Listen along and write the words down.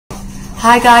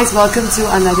Hi guys, welcome to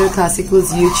another Classicals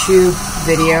YouTube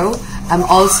video. I'm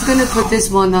also going to put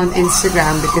this one on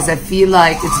Instagram because I feel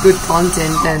like it's good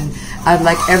content and I'd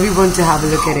like everyone to have a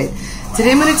look at it.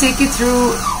 Today I'm going to take you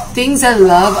through things I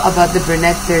love about the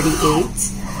Bernette 38.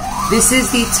 This is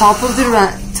the top of the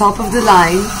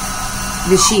line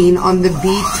machine on the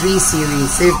B3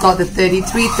 series. So you've got the 33,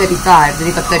 35, then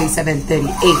you've got 37,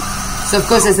 38. So of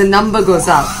course as the number goes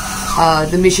up,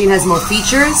 the machine has more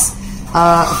features.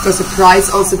 Of course the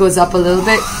price also goes up a little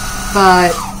bit,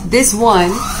 but this one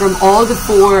from all the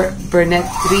four Bernette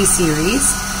 3 series,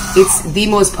 it's the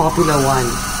most popular one.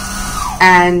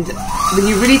 And when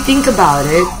you really think about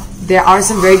it, there are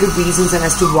some very good reasons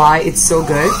as to why it's so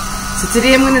good. So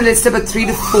today I'm going to list about 3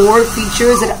 to 4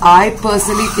 features that I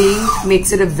personally think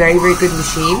makes it a very, very good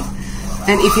machine.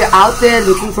 And if you're out there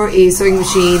looking for a sewing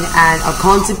machine and are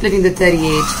contemplating the 38,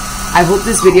 I hope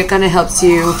this video kind of helps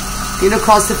you,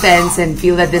 cross the fence and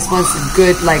feel that this one's a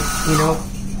good,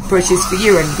 purchase for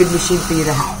you and good machine for you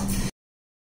to have.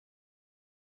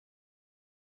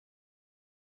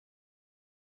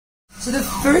 So the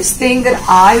first thing that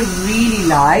I really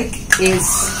like is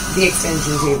the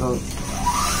extension table.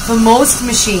 For most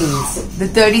machines, the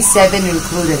 37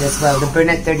 included as well, the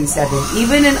Bernette 37.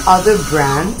 Even in other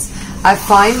brands, I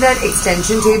find that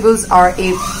extension tables are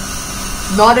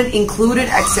not an included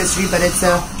accessory, but it's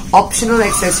a optional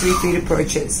accessory for you to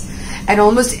purchase. And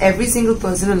almost every single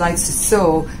person who likes to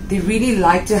sew, they really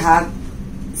like to have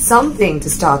something to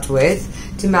start with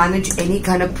to manage any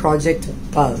kind of project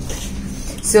bulk.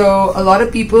 So a lot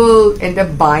of people end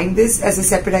up buying this as a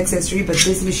separate accessory, but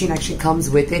this machine actually comes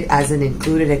with it as an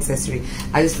included accessory.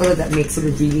 I just thought that makes it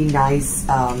a really nice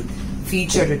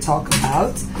feature to talk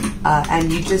about.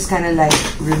 And you just kind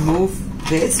of remove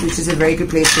this, which is a very good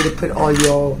place for you to put all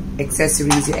your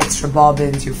accessories, your extra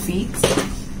bobbins, your feet,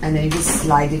 and then you just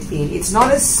slide it in. It's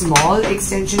not a small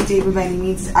extension table by any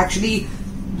means. It's actually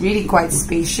really quite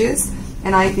spacious,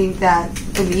 and I think that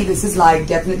for me this is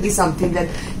definitely something that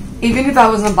even if I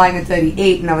was not buying a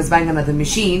 38 and I was buying another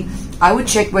machine, I would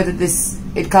check whether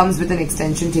it comes with an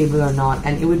extension table or not,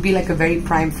 and it would be a very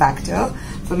prime factor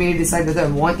for me to decide whether I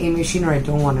want a machine or I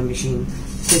don't want a machine.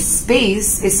 The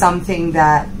space is something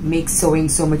that makes sewing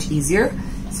so much easier,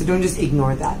 so don't just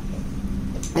ignore that.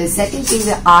 And the second thing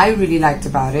that I really liked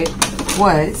about it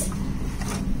was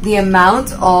the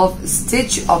amount of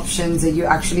stitch options that you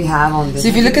actually have on this. So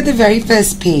if you look at the very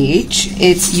first page,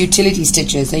 it's utility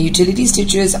stitches. And utility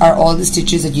stitches are all the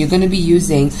stitches that you're going to be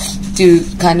using to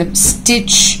kind of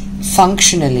stitch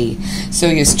functionally. So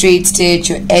your straight stitch,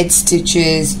 your edge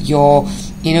stitches, your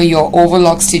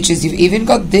overlock stitches. You've even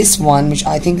got this one, which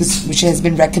I think which has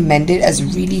been recommended as a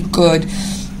really good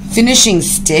finishing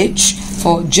stitch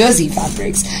for jersey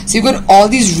fabrics. So you've got all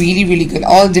these really, really good,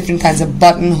 all different kinds of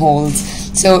buttonholes.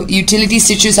 So utility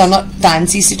stitches are not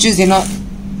fancy stitches, they're not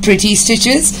pretty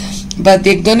stitches, but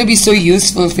they're going to be so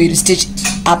useful for you to stitch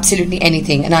absolutely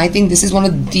anything. And I think this is one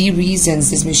of the reasons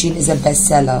this machine is a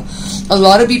bestseller. A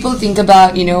lot of people think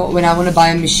about, when I want to buy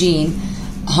a machine,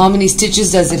 how many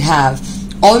stitches does it have?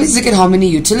 Always look at how many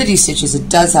utility stitches it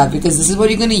does have, because this is what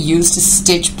you're going to use to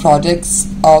stitch products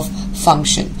of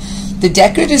function. The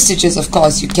decorative stitches, of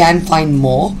course, you can find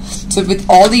more. So with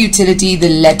all the utility, the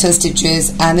letter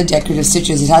stitches and the decorative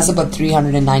stitches, it has about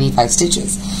 395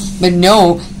 stitches. But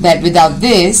know that without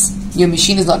this, your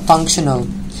machine is not functional.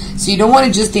 So you don't want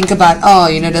to just think about,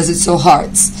 does it sew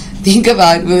hearts? Think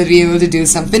about, will it be able to do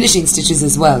some finishing stitches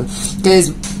as well?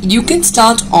 Because you can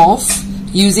start off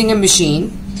using a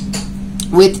machine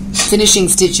with finishing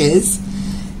stitches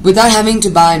without having to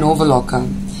buy an overlocker.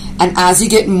 And as you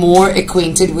get more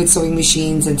acquainted with sewing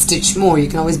machines and stitch more, you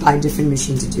can always buy a different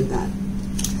machine to do that.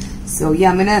 So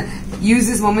yeah, I'm going to use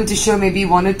this moment to show maybe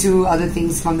 1 or 2 other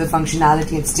things from the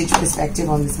functionality and stitch perspective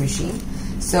on this machine.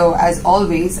 So as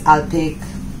always, I'll pick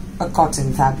a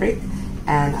cotton fabric,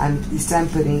 and this time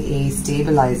putting a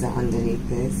stabilizer underneath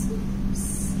this.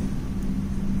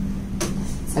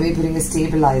 So I'll be putting a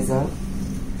stabilizer.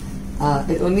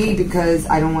 Only because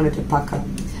I don't want it to pucker.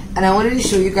 And I wanted to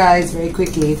show you guys very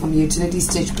quickly from a utility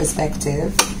stitch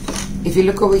perspective. If you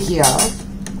look over here,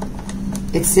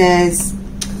 it says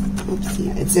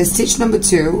stitch number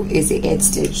 2 is the edge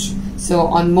stitch. So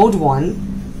on mode 2,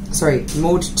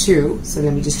 so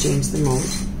let me just change the mode.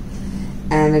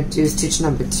 And I do stitch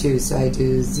number 2, so I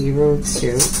do 0,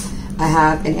 2. I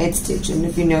have an edge stitch, and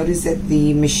if you notice that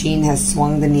the machine has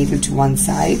swung the needle to one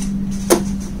side,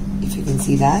 if you can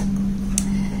see that.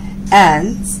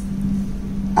 And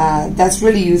that's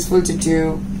really useful to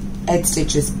do edge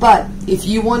stitches. But if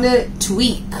you want to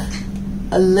tweak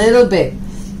a little bit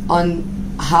on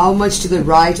how much to the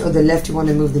right or the left you want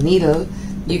to move the needle,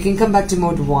 you can come back to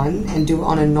mode 1 and do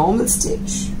on a normal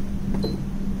stitch.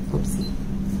 Oopsie.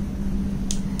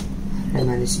 I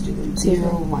managed to do them 0,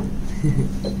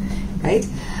 1. Right?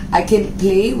 I can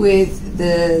play with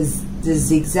the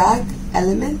zigzag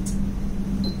element,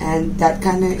 and that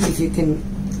kind of, if you can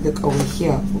look over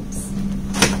here, oops.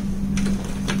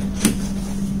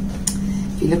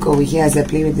 If you look over here as I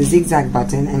play with the zigzag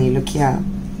button and you look here,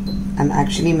 I'm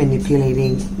actually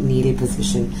manipulating needle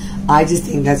position. I just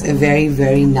think that's a very,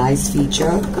 very nice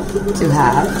feature to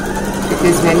have,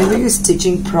 because whenever you're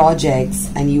stitching projects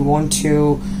and you want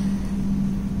to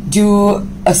do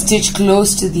a stitch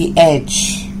close to the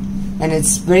edge, and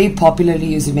it's very popularly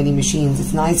used in many machines,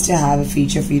 it's nice to have a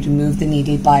feature for you to move the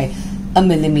needle by a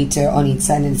millimeter on each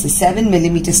side, and it's a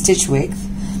 7mm stitch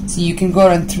width, so you can go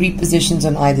around 3 positions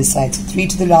on either side. So 3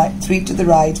 to the right, 3 to the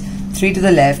right, 3 to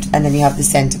the left, and then you have the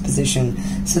center position.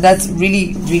 So that's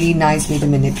really, really nice way to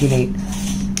manipulate.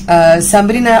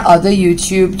 Somebody in our other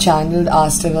YouTube channel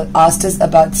asked us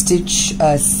about stitch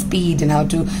speed and how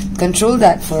to control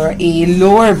that for a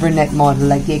lower bernette model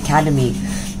like the Academy.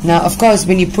 Now, of course,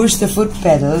 when you push the foot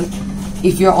pedal,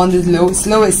 if you're on the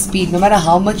slowest speed, no matter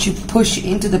how much you push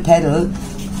into the pedal,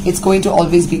 it's going to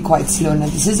always be quite slow. Now,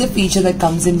 this is a feature that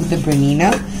comes in with the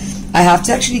Bernina. I have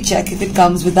to actually check if it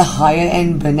comes with the higher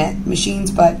end bernette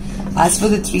machines, but as for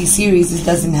the 3 series, it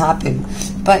doesn't happen.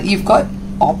 But you've got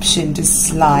option to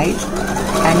slide,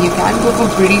 and you can go from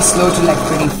pretty slow to like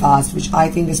pretty fast, which I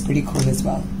think is pretty cool as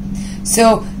well.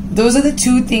 So those are the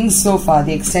 2 things so far,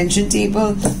 the extension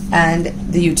table and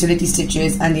the utility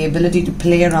stitches, and the ability to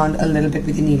play around a little bit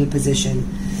with the needle position.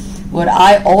 What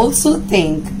I also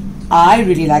think I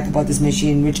really like about this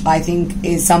machine, which I think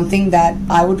is something that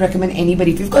I would recommend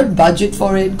anybody, if you've got budget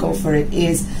for it, go for it,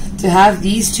 is to have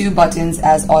these 2 buttons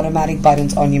as automatic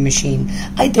buttons on your machine.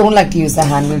 I don't like to use the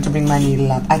hand wheel to bring my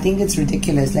needle up. I think it's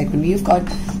ridiculous. Like when you've got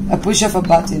a push of a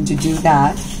button to do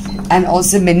that, and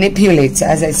also manipulate. So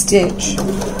as I stitch,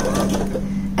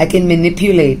 I can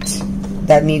manipulate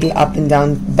that needle up and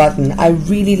down button. I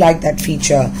really like that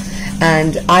feature.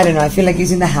 And I don't know, I feel like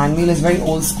using the hand wheel is very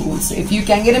old school. So if you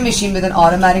can get a machine with an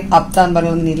automatic up-down button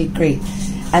on the needle, great.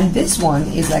 And this one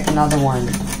is like another one.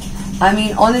 I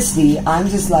mean, honestly, I'm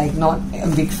just like not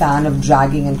a big fan of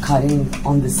dragging and cutting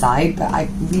on the side, but I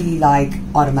really like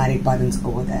automatic buttons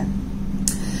over there.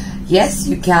 Yes,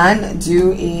 you can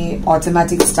do a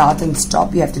automatic start and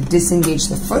stop. You have to disengage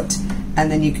the foot, and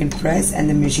then you can press, and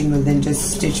the machine will then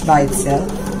just stitch by itself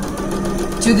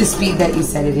to the speed that you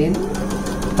set it in.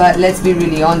 But let's be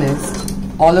really honest,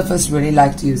 all of us really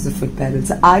like to use the foot pedal.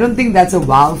 So I don't think that's a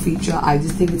wow feature. I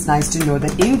just think it's nice to know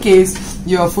that in case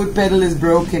your foot pedal is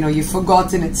broken or you've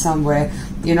forgotten it somewhere,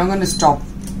 you're not going to stop,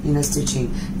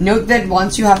 stitching. Note that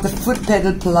once you have the foot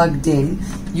pedal plugged in,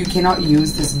 you cannot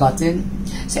use this button.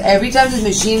 So every time the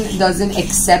machine doesn't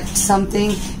accept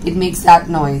something, it makes that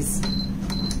noise,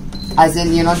 as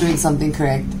in you're not doing something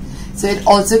correct. So it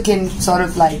also can sort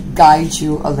of like guide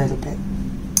you a little bit.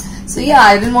 So yeah,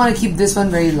 I didn't want to keep this one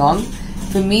very long.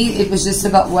 For me, it was just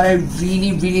about what I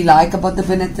really, really like about the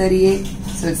Bernette 38.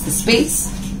 So it's the space,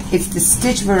 it's the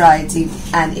stitch variety,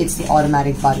 and it's the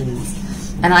automatic buttons.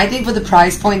 And I think for the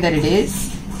price point that it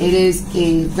is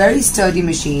a very sturdy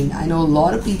machine. I know a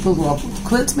lot of people who are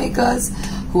quilt makers,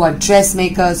 who are dress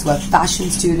makers, who are fashion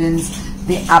students.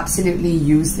 They absolutely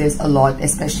use this a lot,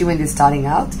 especially when they're starting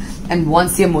out. And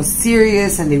once they're more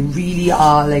serious and they really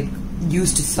are like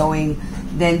used to sewing,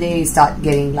 then they start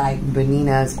getting like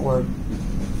Berninas or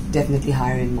definitely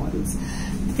higher end models.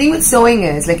 The thing with sewing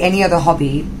is, like any other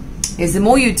hobby, is the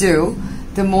more you do,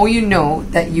 the more you know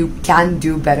that you can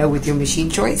do better with your machine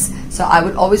choice. So I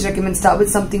would always recommend start with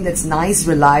something that's nice,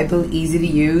 reliable, easy to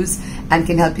use, and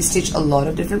can help you stitch a lot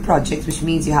of different projects, which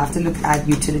means you have to look at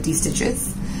utility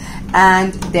stitches.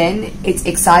 And then it's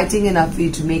exciting enough for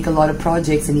you to make a lot of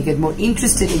projects and you get more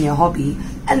interested in your hobby,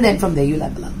 and then from there you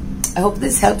level up. I hope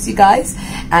this helps you guys,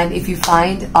 and if you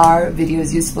find our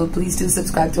videos useful, please do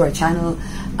subscribe to our channel.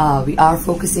 We are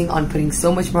focusing on putting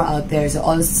so much more out there, so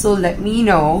also let me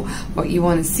know what you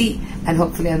want to see, and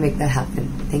hopefully I'll make that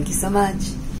happen. Thank you so much.